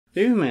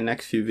Maybe in my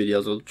next few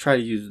videos I'll try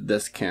to use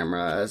this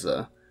camera as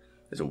a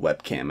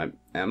webcam.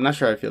 I'm not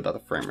sure how I feel about the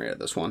frame rate of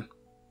this one.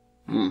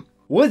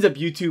 What is up,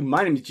 YouTube?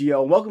 My name is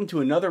Gio, and welcome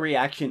to another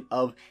reaction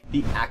of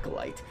The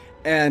Acolyte.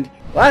 And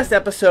last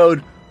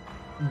episode,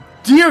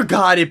 dear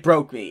God, it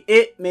broke me.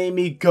 It made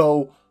me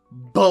go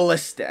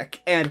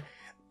ballistic. And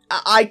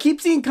I keep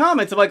seeing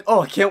comments of like,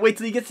 oh, I can't wait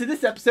till he gets to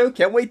this episode,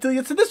 can't wait till he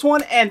gets to this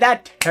one, and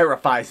that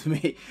terrifies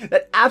me.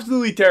 That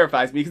absolutely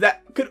terrifies me, because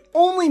that could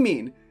only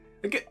mean,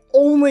 it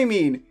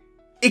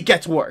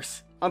gets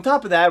worse. On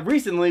top of that,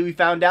 recently we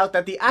found out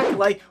that The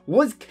Acolyte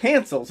was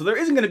canceled, so there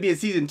isn't going to be a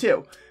season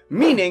 2.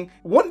 Meaning,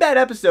 one bad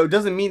episode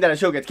doesn't mean that a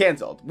show gets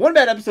canceled. One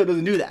bad episode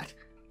doesn't do that.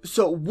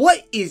 So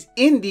what is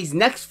in these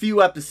next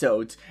few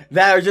episodes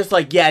that are just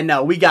like, yeah,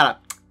 no, we gotta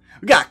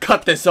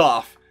cut this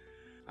off?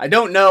 I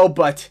don't know,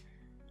 but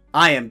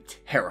I am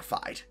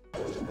terrified.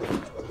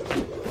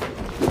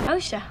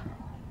 Osha.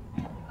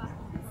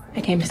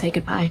 I came to say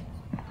goodbye.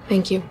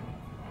 Thank you.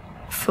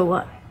 For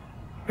what?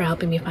 For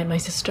helping me find my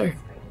sister.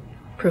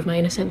 Prove my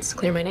innocence,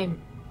 clear my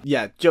name.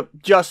 Yeah,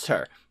 just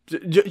her.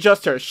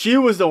 Just her. She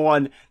was the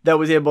one that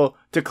was able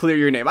to clear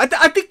your name. I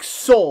think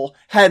Soul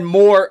had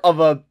more of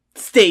a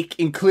stake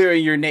in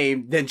clearing your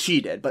name than she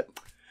did, but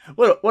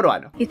what do I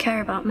know? You care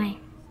about May.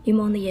 You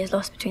mourn the years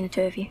lost between the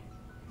two of you.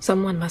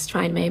 Someone must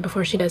find May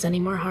before she does any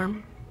more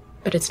harm.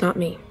 But it's not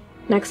me.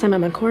 Next time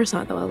I'm on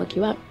Coruscant, though, I'll look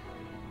you up.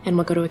 And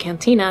we'll go to a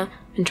cantina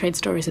and trade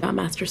stories about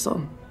Master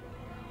Soul.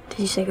 Did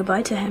you say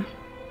goodbye to him?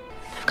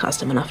 I've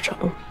caused him enough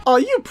trouble. Oh,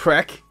 you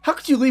prick. How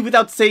could you leave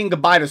without saying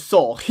goodbye to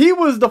Soul? He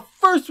was the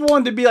first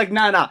one to be like,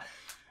 nah.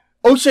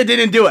 Osha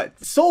didn't do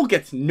it. Soul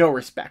gets no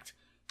respect.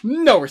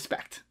 No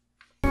respect.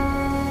 Oh,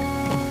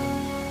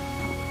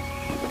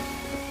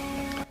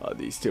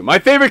 these two. My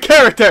favorite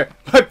character.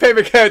 My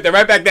favorite character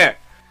right back there.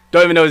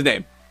 Don't even know his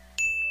name.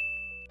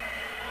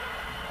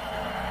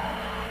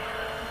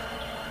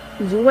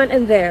 You went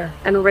in there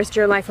and risked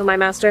your life for my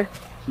master?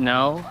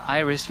 No, I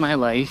risked my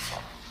life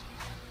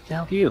to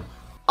help you.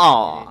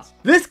 Aw,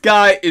 this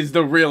guy is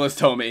the realest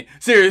homie.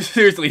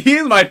 Seriously, he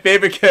is my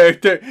favorite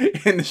character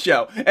in the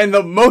show, and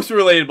the most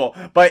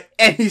relatable by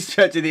any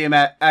stretch of the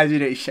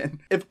imagination.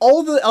 If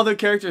all the other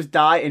characters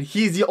die and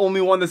he's the only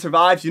one that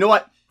survives, you know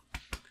what?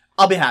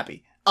 I'll be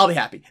happy. I'll be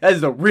happy. That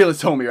is the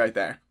realest homie right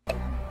there.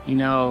 You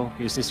know,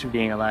 your sister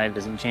being alive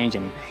doesn't change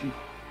anything.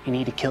 You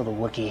need to kill the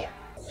Wookiee.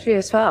 She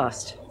is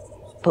fast,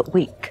 but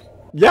weak.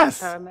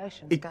 Yes,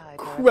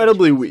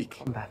 incredibly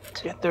weak.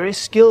 Yet there is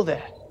skill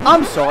there.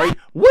 I'm sorry,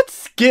 what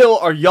skill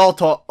are y'all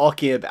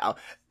talking about?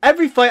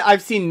 Every fight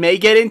I've seen May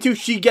get into,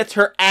 she gets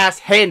her ass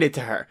handed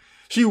to her.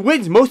 She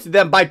wins most of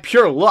them by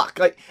pure luck.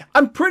 Like,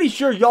 I'm pretty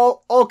sure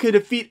y'all all could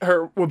defeat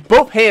her with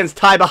both hands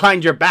tied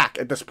behind your back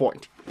at this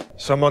point.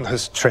 Someone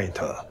has trained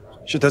her.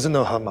 She doesn't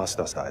know her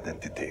master's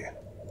identity,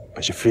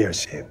 but she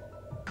fears him.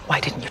 Why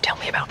didn't you tell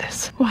me about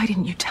this? Why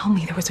didn't you tell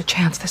me there was a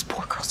chance this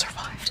poor girl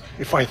survived?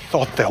 If I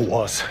thought there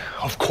was,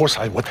 of course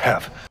I would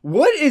have.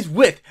 What is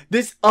with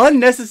this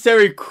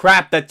unnecessary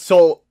crap that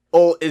Soul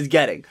is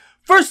getting?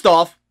 First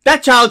off,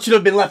 that child should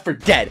have been left for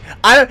dead.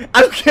 I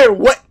don't care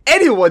what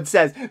anyone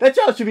says. That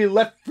child should be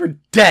left for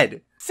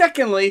dead.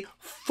 Secondly,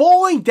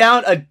 falling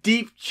down a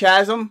deep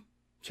chasm.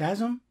 Deep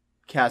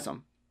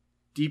chasm.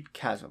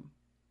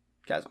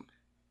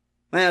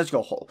 Let's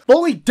go hole.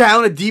 Falling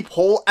down a deep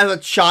hole as a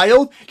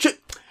child?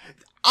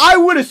 I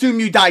would assume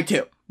you died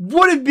too.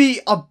 Would it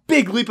be a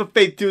big leap of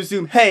faith to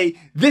assume, hey,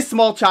 this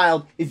small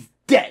child is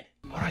dead?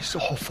 But I saw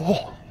her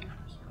fall.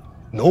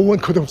 No one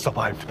could have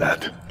survived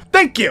that.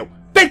 Thank you!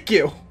 Thank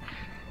you!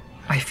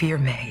 I fear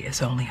May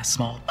is only a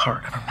small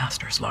part of her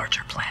master's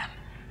larger plan.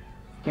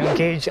 You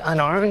engage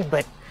unarmed,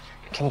 but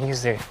can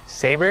use their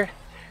saber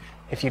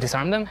if you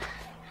disarm them?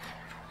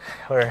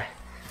 Or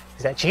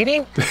is that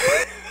cheating?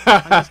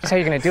 That's how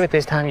you're gonna do it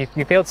this time.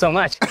 You failed so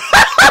much.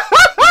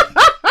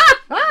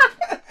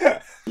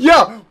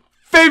 Yo,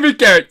 favorite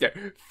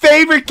character.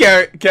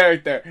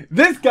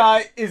 This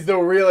guy is the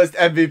realest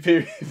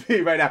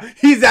MVP right now.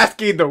 He's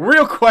asking the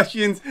real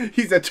questions.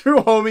 He's a true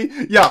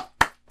homie. Yo,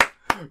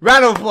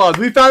 round of applause.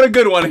 We found a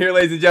good one here,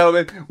 ladies and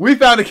gentlemen. We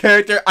found a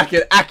character I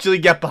can actually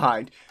get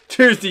behind.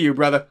 Cheers to you,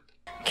 brother.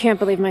 Can't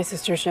believe my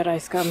sister shed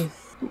ice scum.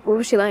 What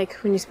was she like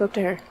when you spoke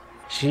to her?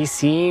 She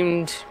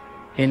seemed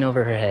in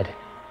over her head,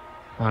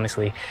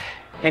 honestly.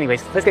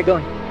 Anyways, let's get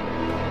going.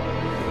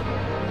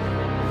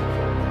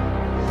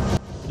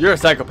 You're a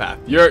psychopath.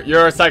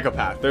 You're a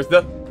psychopath.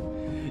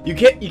 You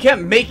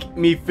can't make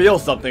me feel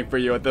something for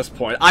you at this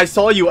point. I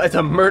saw you as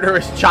a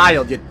murderous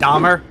child, you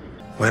Dahmer.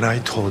 When I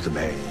told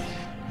May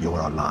you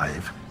were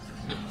alive,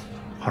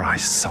 her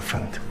eyes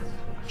softened.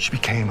 She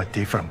became a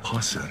different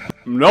person.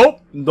 No.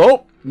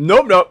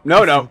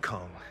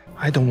 Come.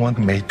 I don't want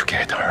May to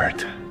get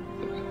hurt.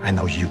 I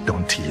know you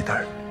don't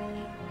either.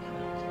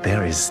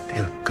 There is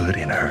still good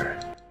in her.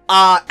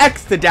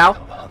 X the doubt.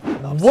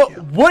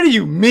 What do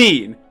you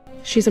mean?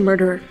 She's a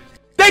murderer.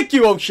 Thank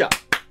you, Osha.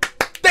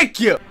 Thank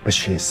you. But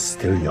she is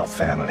still your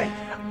family.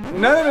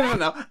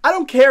 No. I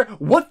don't care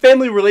what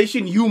family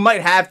relation you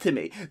might have to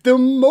me. The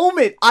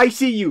moment I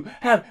see you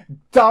have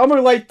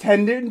Dahmer-like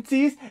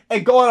tendencies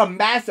and go on a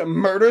mass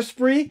murder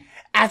spree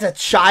as a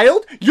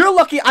child, you're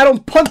lucky I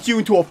don't punch you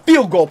into a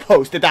field goal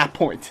post at that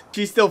point.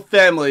 She's still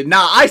family.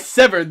 Nah, I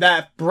severed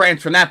that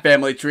branch from that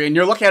family tree, and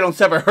you're lucky I don't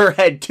sever her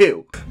head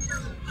too.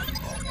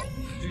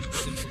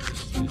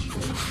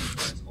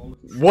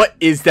 What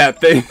is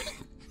that thing?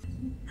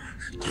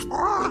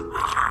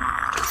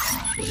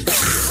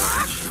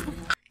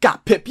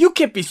 God, Pip, you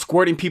can't be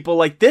squirting people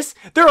like this.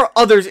 There are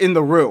others in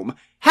the room.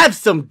 Have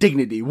some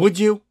dignity, would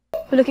you?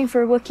 We're looking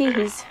for a Wookiee.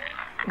 He's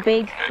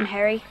big and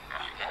hairy.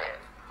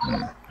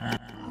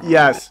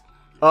 Yes.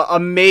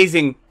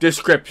 Amazing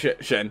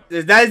description.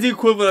 That is the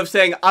equivalent of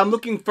saying, I'm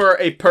looking for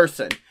a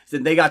person. So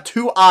they got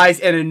 2 eyes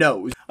and a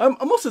nose. I'm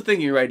also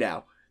thinking right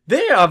now,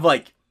 they have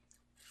like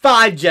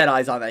 5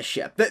 Jedis on that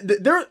ship.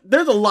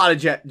 There's a lot of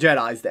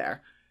Jedis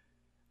there.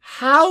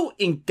 How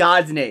in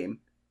God's name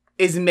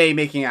is May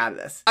making out of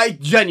this? I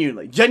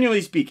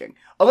genuinely speaking,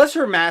 unless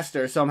her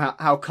master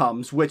somehow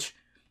comes, which,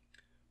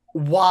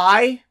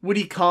 why would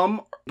he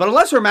come? But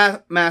unless her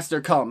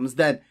master comes,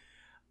 then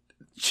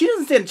she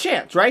doesn't stand a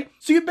chance, right?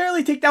 So you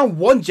barely take down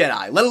 1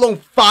 Jedi, let alone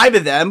 5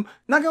 of them.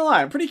 Not gonna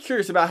lie, I'm pretty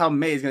curious about how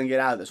May is gonna get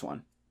out of this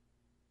one.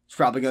 It's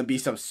probably gonna be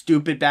some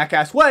stupid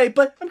back-ass way,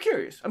 but I'm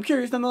curious. I'm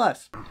curious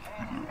nonetheless.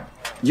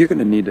 You're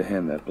gonna need to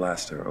hand that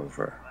blaster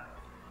over.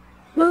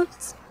 Well,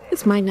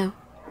 it's mine now.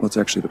 Well, it's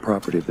actually the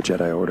property of the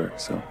Jedi Order,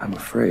 so I'm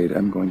afraid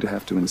I'm going to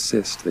have to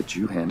insist that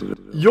you hand it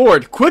over.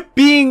 Yord, quit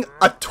being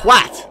a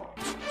twat!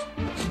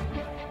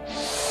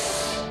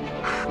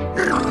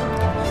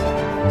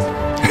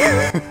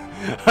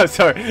 I'm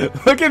sorry.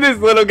 Look at this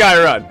little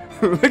guy run.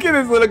 Look at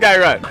this little guy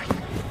run.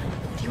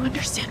 Do you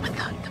understand what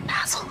the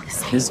Basil is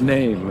saying? His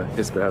name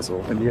is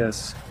Basil, and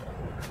yes,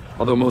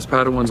 although most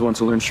Padawans want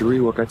to learn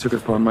Shariwok, I took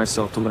it upon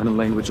myself to learn a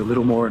language a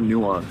little more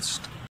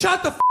nuanced.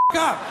 Shut the f***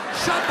 up!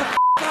 Shut the f***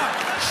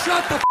 up!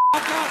 Shut the f***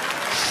 up!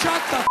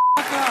 Shut the f***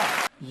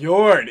 up!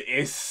 Yord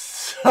is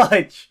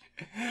such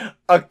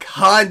a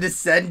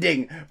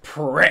condescending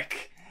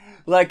prick.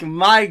 Like,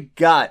 my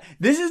God.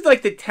 This is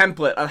like the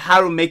template of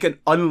how to make an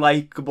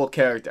unlikable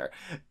character.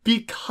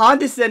 Be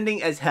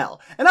condescending as hell.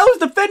 And I was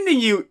defending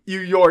you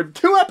Yord,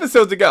 2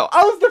 episodes ago.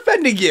 I was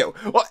defending you.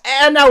 Well,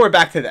 and now we're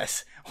back to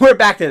this. We're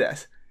back to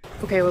this.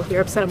 Okay, well, if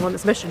you're upset I'm on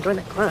this mission, join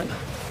the clan.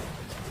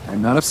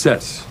 I'm not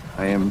upset.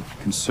 I am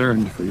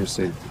concerned for your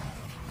safety.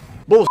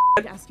 Bullshit.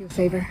 I'd ask you a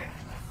favor.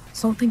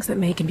 Soul thinks that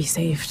May can be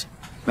saved.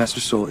 Master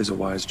Soul is a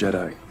wise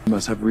Jedi. You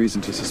must have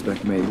reason to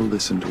suspect May will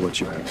listen to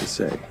what you have to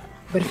say.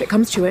 But if it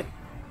comes to it,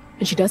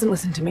 and she doesn't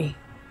listen to me,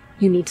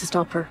 you need to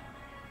stop her.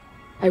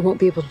 I won't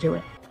be able to do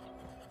it.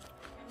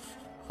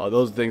 Oh,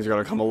 those things are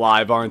gonna come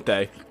alive, aren't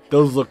they?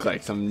 Those look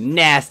like some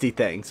nasty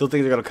things. Those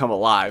things are gonna come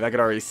alive. I can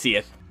already see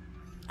it.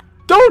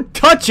 Don't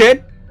touch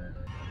it!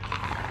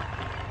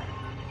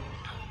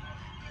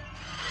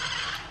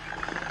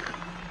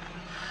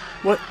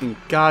 What in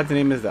God's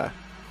name is that?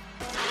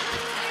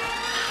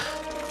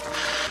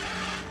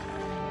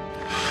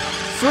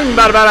 Swing,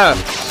 bada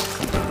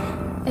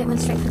bada! It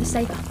went straight for the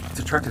saber. It's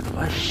attracted to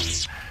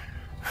light.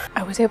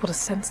 I was able to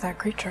sense that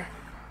creature,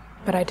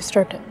 but I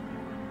disturbed it.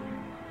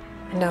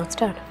 And now it's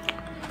dead.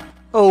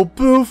 Oh,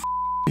 boo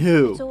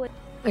who?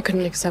 I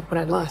couldn't accept what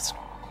I'd lost.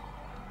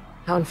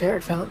 How unfair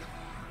it felt.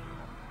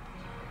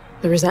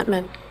 The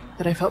resentment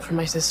that I felt for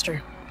my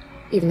sister,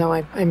 even though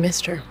I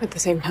missed her at the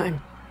same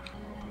time.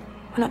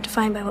 We're not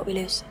defined by what we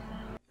lose.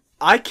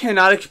 I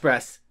cannot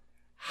express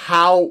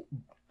how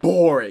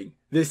boring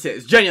this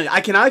is. Genuinely,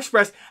 I cannot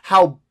express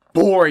how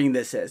boring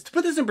this is. To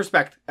put this in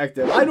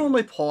perspective, I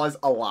normally pause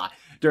a lot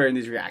during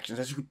these reactions,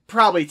 as you can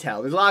probably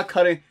tell. There's a lot of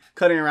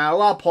cutting around, a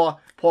lot of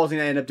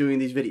pausing I end up doing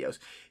these videos.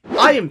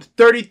 I am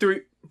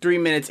 33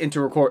 minutes into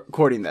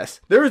recording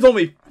this. There is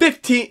only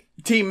 15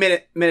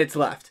 minutes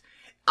left.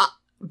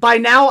 By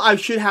now, I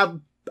should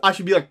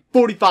be like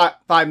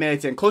 45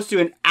 minutes in, close to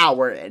an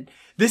hour in.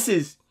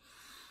 This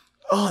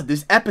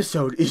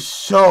episode is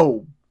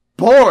so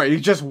boring.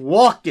 It's just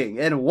walking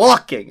and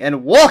walking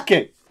and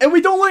walking. And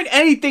we don't learn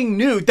anything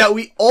new that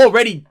we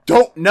already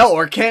don't know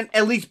or can't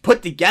at least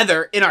put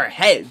together in our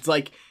heads.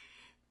 Like,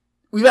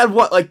 we've had,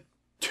 what, like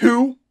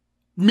 2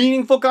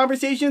 meaningful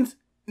conversations?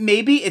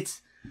 Maybe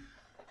it's...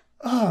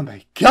 Oh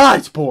my God,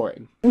 it's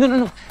boring.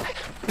 No.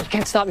 You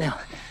can't stop now.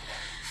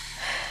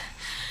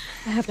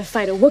 I have to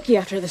fight a Wookiee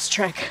after this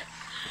trek.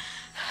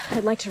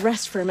 I'd like to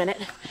rest for a minute.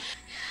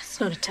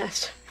 It's not a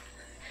test.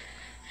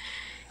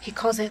 He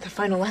calls it the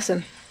final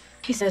lesson.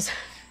 He says,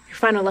 your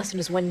final lesson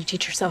is when you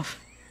teach yourself.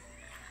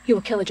 You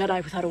will kill a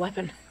Jedi without a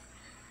weapon.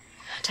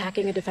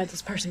 Attacking a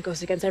defenseless person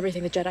goes against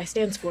everything the Jedi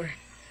stands for.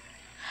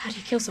 How do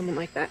you kill someone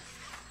like that?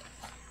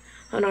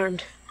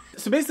 Unarmed.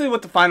 So basically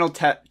what the final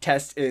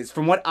test is,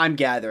 from what I'm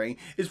gathering,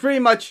 is pretty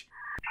much...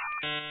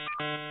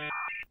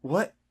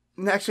 What?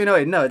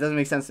 Actually, no, it doesn't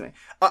make sense to me.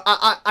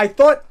 I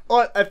thought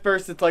at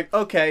first it's like,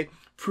 okay,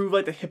 prove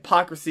like the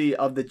hypocrisy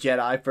of the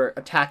Jedi for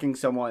attacking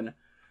someone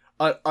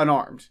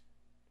unarmed.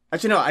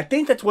 Actually, no, I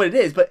think that's what it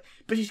is. But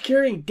she's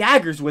carrying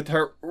daggers with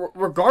her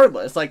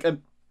regardless. Like,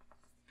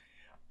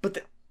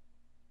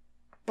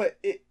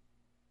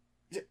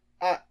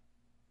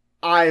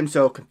 I am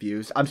so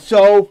confused. I'm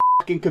so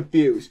fucking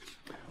confused.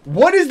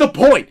 What is the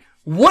point?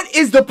 What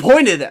is the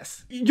point of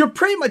this? You're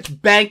pretty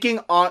much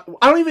banking on...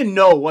 I don't even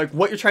know like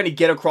what you're trying to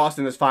get across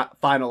in this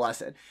final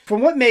lesson.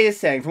 From what May is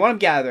saying, from what I'm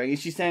gathering, is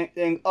she's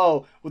saying,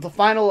 oh, with the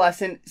final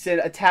lesson, said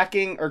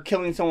attacking or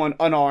killing someone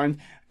unarmed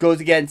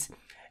goes against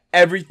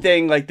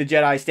everything like the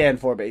Jedi stand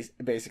for,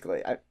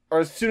 basically.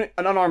 Or an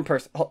unarmed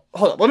person. Hold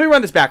up, let me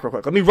run this back real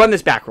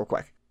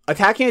quick.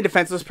 Attacking a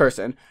defenseless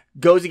person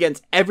goes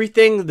against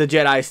everything the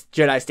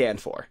Jedi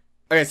stand for.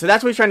 Okay, so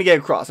that's what he's trying to get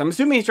across. I'm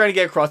assuming he's trying to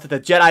get across that the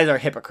Jedis are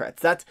hypocrites.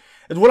 That's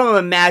what I'm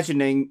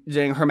imagining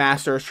her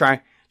master is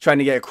trying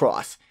to get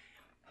across.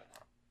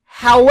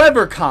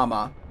 However,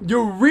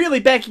 you're really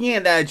banking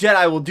in that a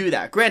Jedi will do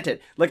that. Granted,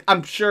 like,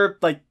 I'm sure,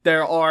 like,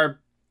 there are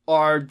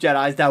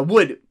Jedis that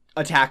would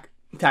attack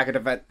a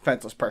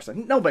defenseless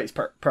person. Nobody's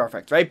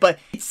perfect, right? But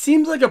it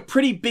seems like a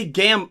pretty big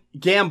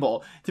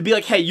gamble to be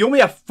like, hey, you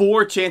only have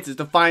 4 chances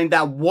to find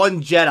that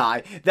one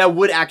Jedi that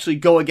would actually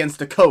go against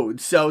the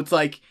code. So it's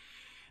like...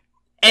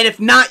 And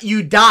if not,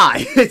 you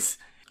die.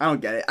 I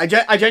don't get it. I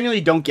genuinely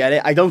don't get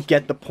it. I don't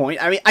get the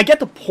point. I mean, I get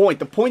the point.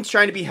 The point's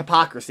trying to be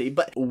hypocrisy,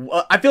 but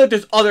I feel like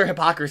there's other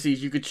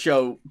hypocrisies you could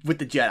show with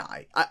the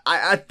Jedi.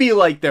 I feel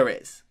like there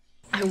is.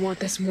 I want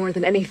this more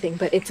than anything,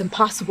 but it's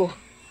impossible.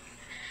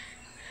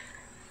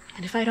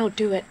 And if I don't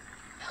do it,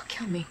 he'll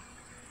kill me.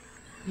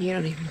 You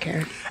don't even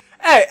care.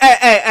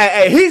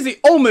 Hey, he's the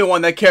only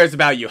one that cares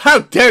about you. How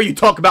dare you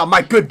talk about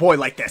my good boy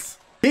like this?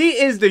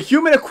 He is the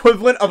human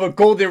equivalent of a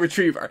golden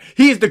retriever.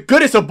 He is the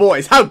goodest of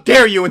boys. How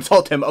dare you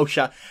insult him,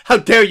 Osha? How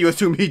dare you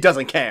assume he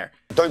doesn't care?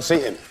 Don't see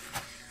him.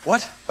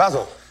 What?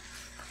 Basil.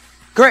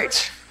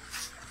 Great.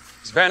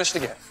 He's vanished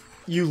again.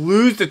 You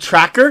lose the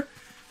tracker?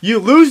 You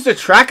lose the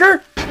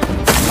tracker?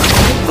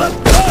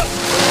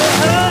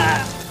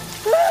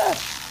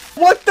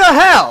 What the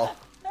hell?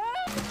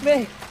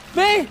 May,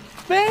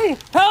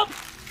 help!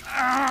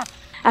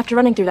 After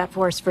running through that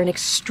forest for an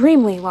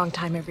extremely long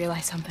time, I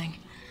realized something.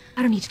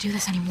 I don't need to do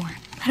this anymore.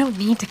 I don't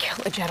need to kill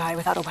a Jedi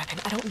without a weapon.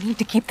 I don't need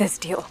to keep this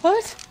deal.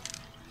 What?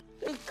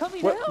 Cut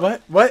me down.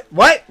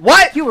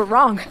 What? You were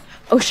wrong.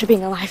 Osha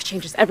being alive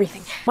changes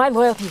everything. My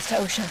loyalty is to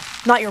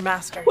Osha, not your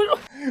master.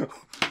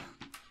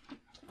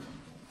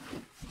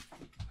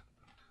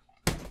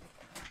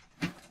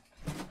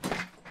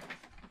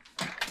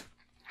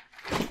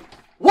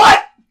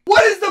 What?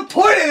 What is the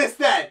point of this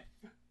then?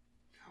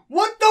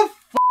 What the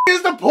f***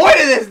 is the point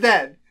of this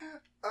then?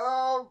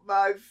 Oh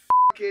my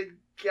fucking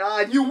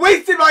God, you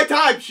wasted my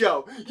time,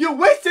 show! You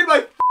wasted my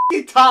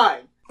f***ing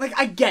time! Like,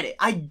 I get it.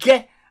 I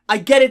get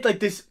it,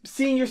 like, this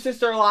seeing your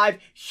sister alive,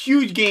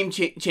 huge game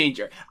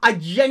changer. I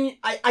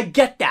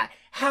get that.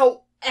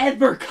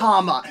 However,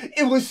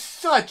 it was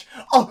such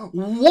a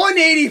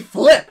 180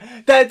 flip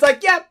that it's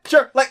like, yeah,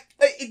 sure, like,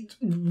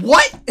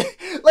 what?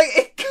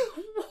 Like,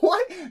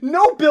 what?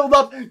 No build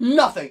up,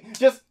 nothing.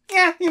 Just,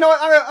 yeah, you know what,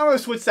 I'm gonna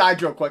switch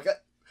sides real quick.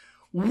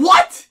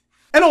 What?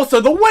 And also,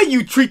 the way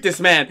you treat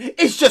this man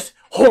is just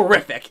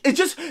horrific. It's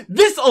just,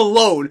 this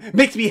alone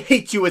makes me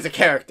hate you as a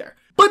character.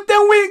 But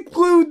then we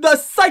include the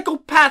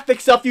psychopathic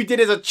stuff you did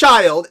as a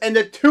child and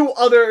the 2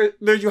 others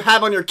you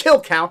have on your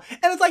kill count,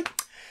 and it's like,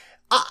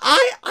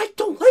 I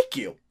don't like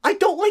you. I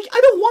don't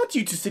want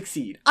you to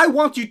succeed. I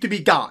want you to be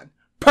gone.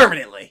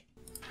 Permanently.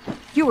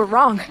 You were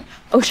wrong.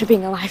 Osha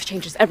being alive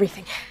changes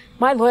everything.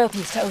 My loyalty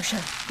is to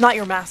Osha, not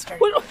your master.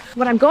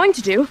 What I'm going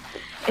to do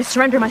is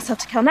surrender myself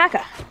to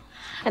Kelnaka,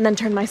 and then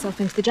turn myself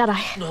into the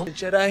Jedi. No, the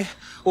Jedi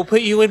will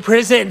put you in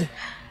prison.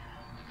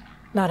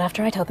 Not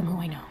after I tell them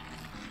who I know.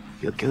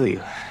 He'll kill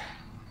you.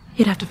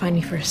 You'd have to find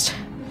me first.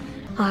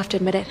 I'll have to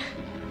admit it.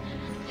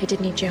 I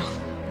did need you.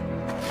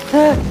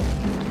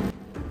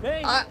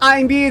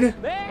 I mean,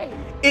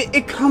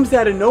 it comes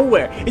out of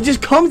nowhere. It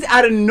just comes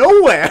out of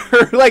nowhere.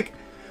 Like,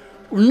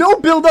 no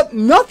build up,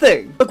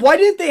 nothing. Like, why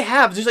didn't they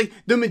have just like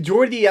the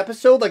majority of the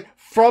episode, like,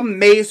 from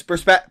May's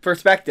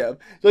perspective?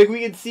 So, like,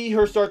 we can see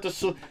her start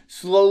to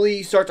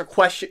slowly start to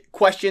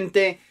question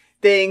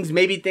things,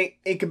 maybe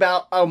think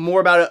about more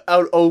about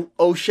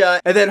Osha,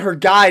 and then her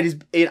guide is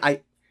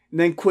and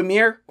then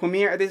Quimir,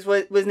 I think is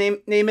what his name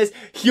is.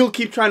 He'll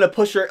keep trying to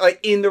push her like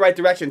in the right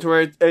direction to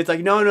where it's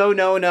like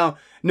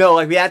no,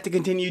 like we have to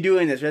continue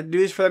doing this. We have to do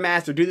this for the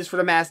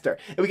master,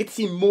 and we get to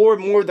see more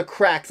and more of the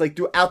cracks like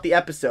throughout the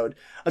episode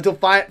until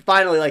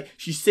finally like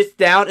she sits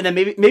down and then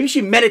maybe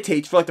she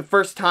meditates for like the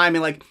first time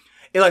in like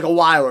a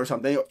while or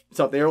something,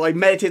 or like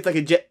meditates like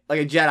a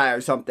Jedi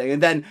or something,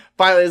 and then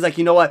finally it's like,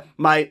 you know what,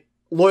 my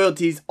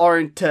loyalties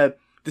aren't to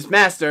this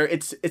master,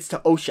 it's to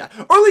Osha.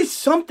 Or at least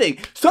something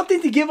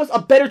to give us a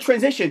better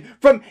transition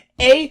from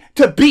A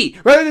to B,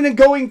 rather than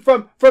going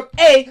from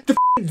A to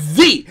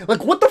Z.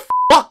 Like, what the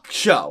fuck,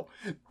 show?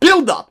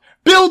 Build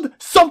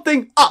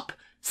something up.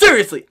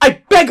 Seriously,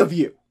 I beg of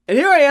you. And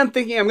here I am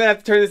thinking I'm going to have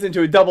to turn this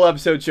into a double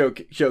episode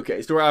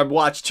showcase where I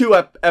watch two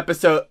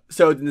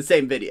episodes in the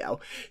same video.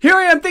 Here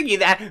I am thinking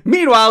that,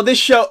 meanwhile, this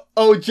show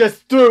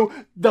just threw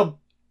the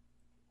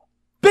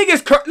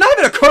biggest, not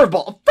even a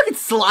curveball, a freaking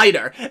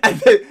slider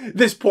at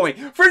this point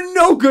for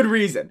no good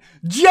reason.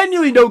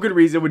 Genuinely no good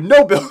reason with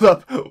no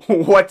build-up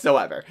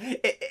whatsoever.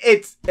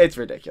 It's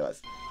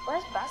ridiculous.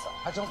 Where's Basil?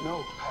 I don't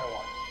know,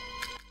 Padawan.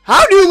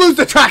 How do you lose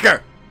the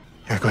tracker?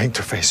 You're going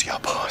to face your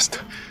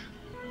past.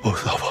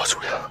 Both of us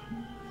will.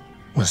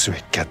 Once we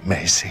get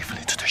May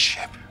safely to the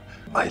ship,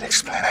 I'll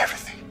explain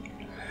everything.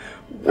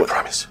 I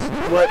promise.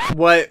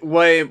 Wait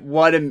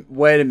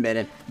a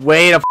minute.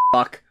 Wait a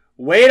fuck.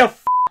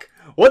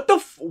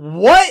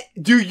 What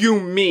do you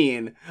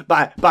mean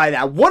by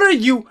that? What are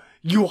you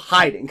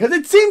hiding? Because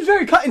it seems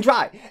very cut and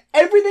dry.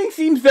 Everything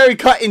seems very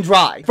cut and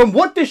dry from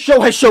what this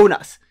show has shown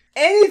us.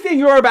 Anything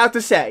you're about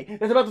to say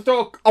that's about to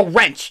throw a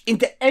wrench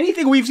into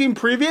anything we've seen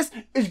previous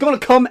is going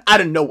to come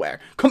out of nowhere.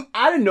 Come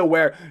out of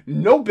nowhere,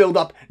 no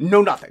build-up,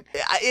 no nothing.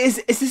 This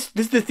is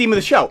the theme of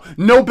the show.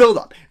 No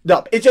build-up.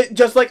 It's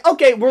just like,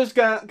 okay, we're just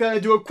gonna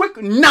do a quick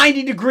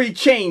 90-degree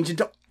change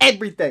into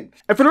everything.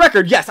 And for the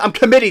record, yes, I'm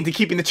committing to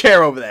keeping the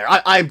chair over there.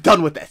 I'm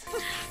done with this.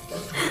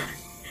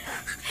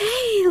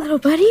 Hey, little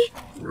buddy.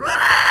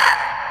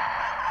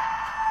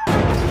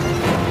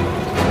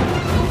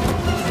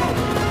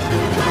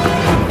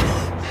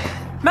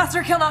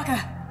 Master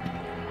Kilnaka!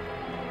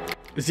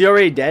 Is he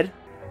already dead?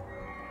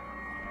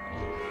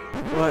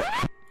 What?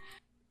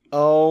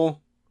 Oh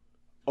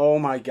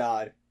my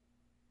god.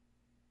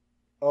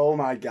 Oh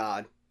my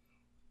god.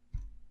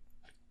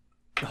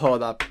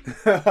 Hold up.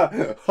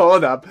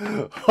 Hold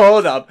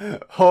up.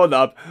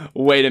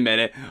 Wait a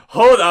minute.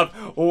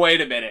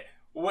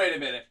 Wait a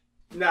minute.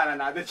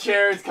 No. The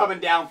chair is coming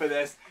down for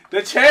this.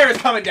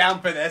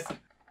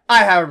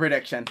 I have a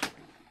prediction.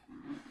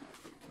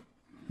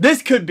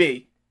 This could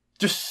be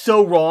just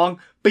so wrong,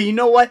 but you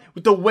know what?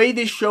 With the way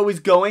this show is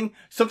going,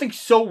 something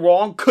so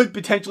wrong could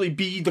potentially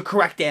be the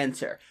correct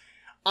answer.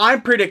 I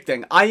am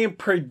predicting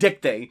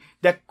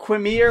that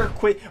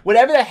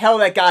whatever the hell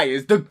that guy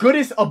is, the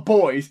goodest of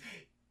boys,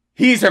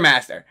 he's her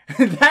master.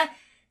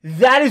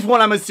 That is what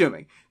I'm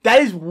assuming.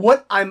 That is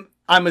what I'm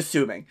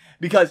assuming.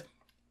 Because,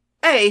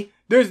 A,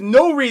 there's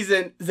no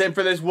reason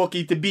for this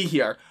Wookiee to be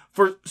here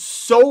for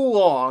so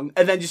long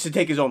and then just to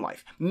take his own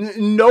life.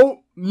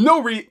 No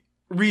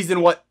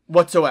reason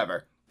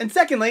whatsoever. And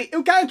secondly, it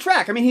would kind of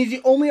track. I mean, he's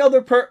the only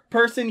other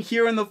person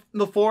here in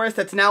the forest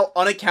that's now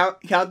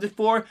unaccounted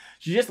for.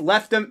 She just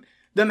left them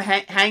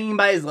hanging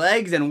by his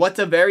legs, and what's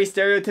a very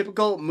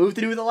stereotypical move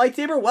to do with a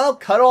lightsaber? Well,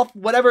 cut off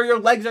whatever your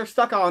legs are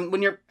stuck on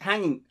when you're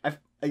hanging, I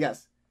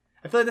guess.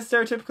 I feel like that's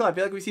stereotypical. I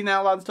feel like we've seen that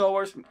a lot in Star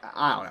Wars.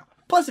 I don't know.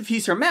 Plus, if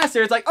he's her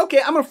master, it's like,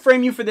 okay, I'm going to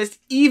frame you for this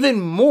even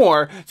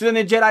more, so then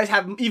the Jedis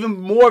have even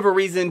more of a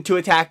reason to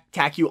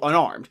attack you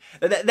unarmed.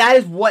 That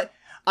is what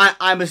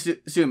I'm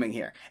assuming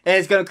here. And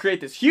it's going to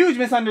create this huge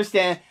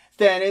misunderstanding.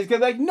 It's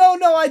going to be like, no,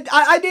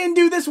 I didn't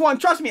do this one.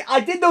 Trust me, I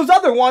did those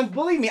other ones.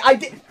 Believe me, I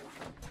did.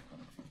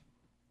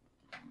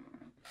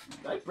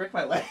 Did I break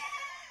my leg?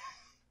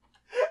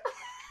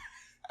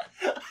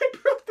 I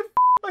broke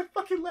my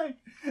fucking leg.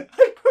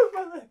 I broke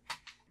my leg.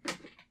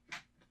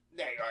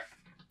 There you are.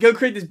 Going to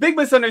create this big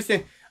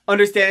misunderstanding.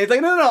 It's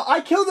like, no, I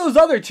killed those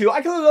other two.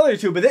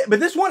 But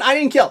this one, I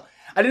didn't kill.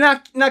 I did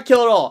not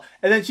kill at all.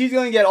 And then she's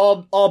going to get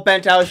all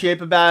bent out of shape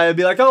about it and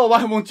be like, oh,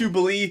 why won't you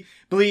believe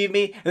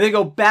me? And then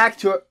go back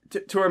to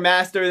her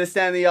master, this,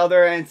 that, and the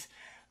other, and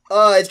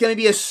it's going to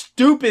be a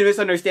stupid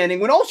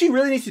misunderstanding when all she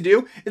really needs to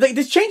do is, like,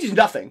 this changes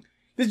nothing.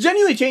 This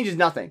genuinely changes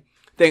nothing.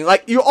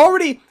 Like, you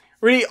already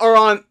are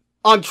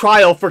on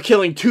trial for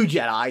killing 2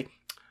 Jedi.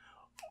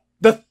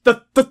 The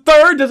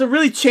third doesn't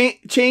really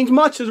change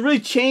much. Doesn't really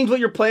change what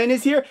your plan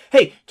is here.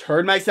 Hey,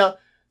 turn myself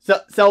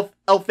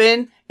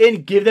in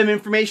and give them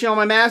information on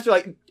my master.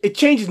 Like, it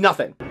changes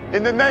nothing.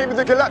 In the name of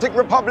the Galactic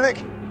Republic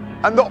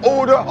and the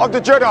Order of the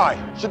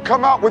Jedi, should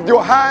come out with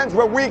your hands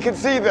where we can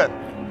see them.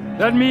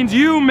 That means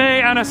you,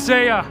 May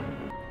Anasea.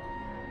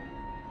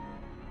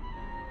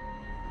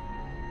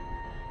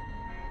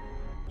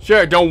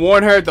 Sure, don't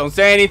warn her, don't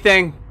say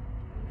anything.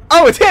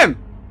 Oh, it's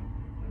him!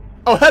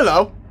 Oh,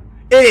 hello.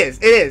 It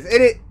is.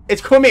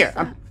 It's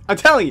Quamir. I'm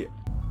telling you.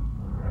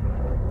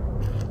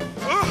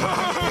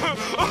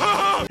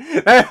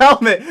 That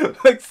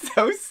helmet looks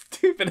so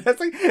stupid. It looks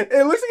like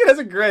it has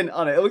a grin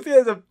on it. It looks like it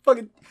has a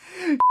fucking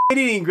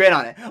eating grin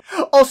on it.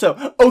 Also,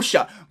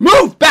 Osha,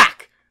 move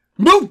back!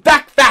 Move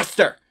back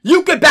faster!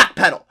 You can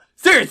backpedal!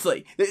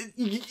 Seriously!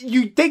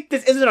 You think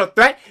this isn't a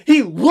threat?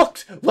 He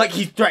looks like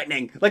he's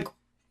threatening. Like,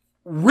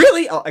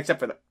 really? Oh, except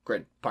for the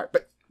grin part.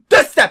 But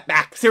just step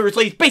back!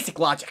 Seriously, it's basic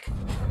logic.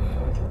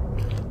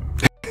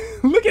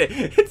 Look at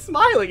it. It's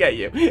smiling at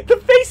you. The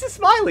face is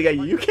smiling at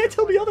you. You can't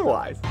tell me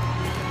otherwise.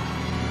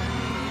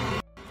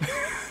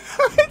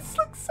 It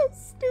looks so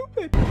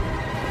stupid.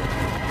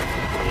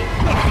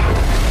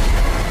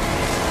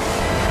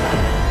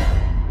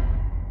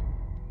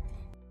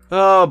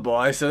 Oh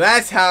boy, so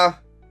that's how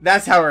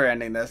we're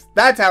ending this.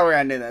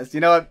 You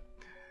know what?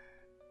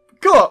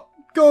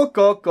 Cool.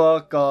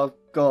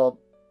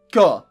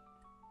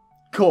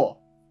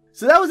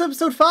 So that was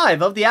episode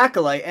 5 of The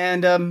Acolyte,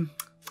 and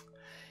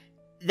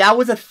that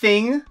was a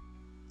thing.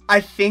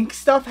 I think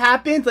stuff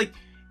happened. Like,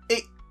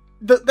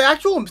 the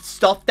actual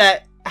stuff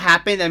that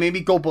happened that made me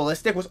go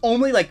ballistic was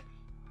only like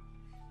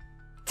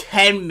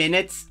 10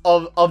 minutes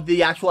of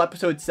the actual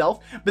episode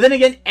itself. But then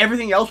again,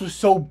 everything else was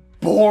so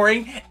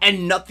boring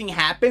and nothing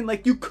happened.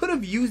 Like, you could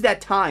have used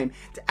that time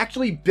to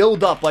actually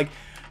build up, like,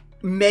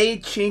 May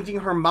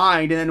changing her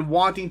mind and then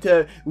wanting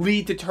to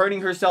lead to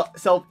turning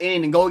herself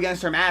in and go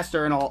against her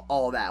master and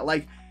all that.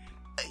 Like,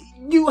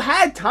 you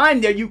had time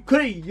there. You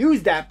could have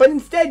used that, but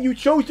instead you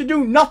chose to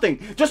do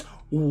nothing. Just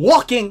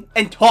walking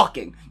and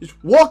talking. Just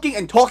walking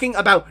and talking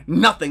about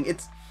nothing.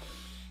 It's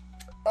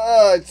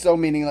so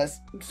meaningless.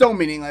 So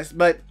meaningless.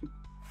 But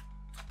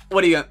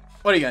what are you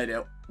gonna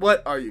do?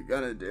 What are you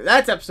gonna do?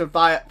 That's episode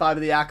 5 of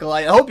The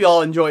Acolyte. I hope you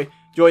all enjoyed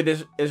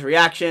this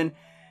reaction.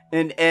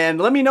 And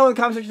let me know in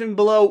the comment section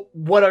below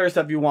what other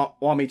stuff you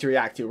want me to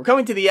react to. We're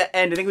coming to the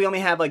end. I think we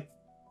only have like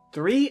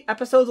 3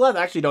 episodes left.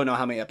 I actually don't know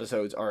how many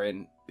episodes are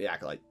in The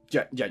Acolyte.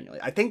 Genuinely,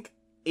 I think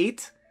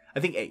 8. I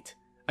think 8.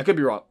 I could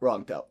be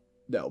wrong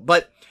though.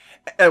 But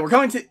we're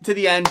coming to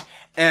the end.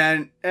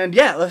 And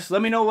yeah,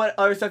 let me know what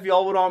other stuff you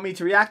all would want me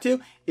to react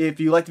to. If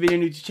you like the video,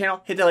 new to the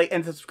channel, hit the like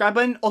and subscribe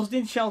button. Also,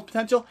 the channel's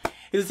potential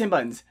is the same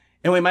buttons.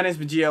 Anyway, my name is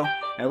G.I.Gio,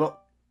 and I will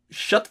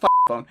shut the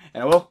phone,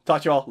 and I will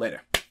talk to you all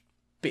later.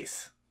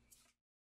 Peace.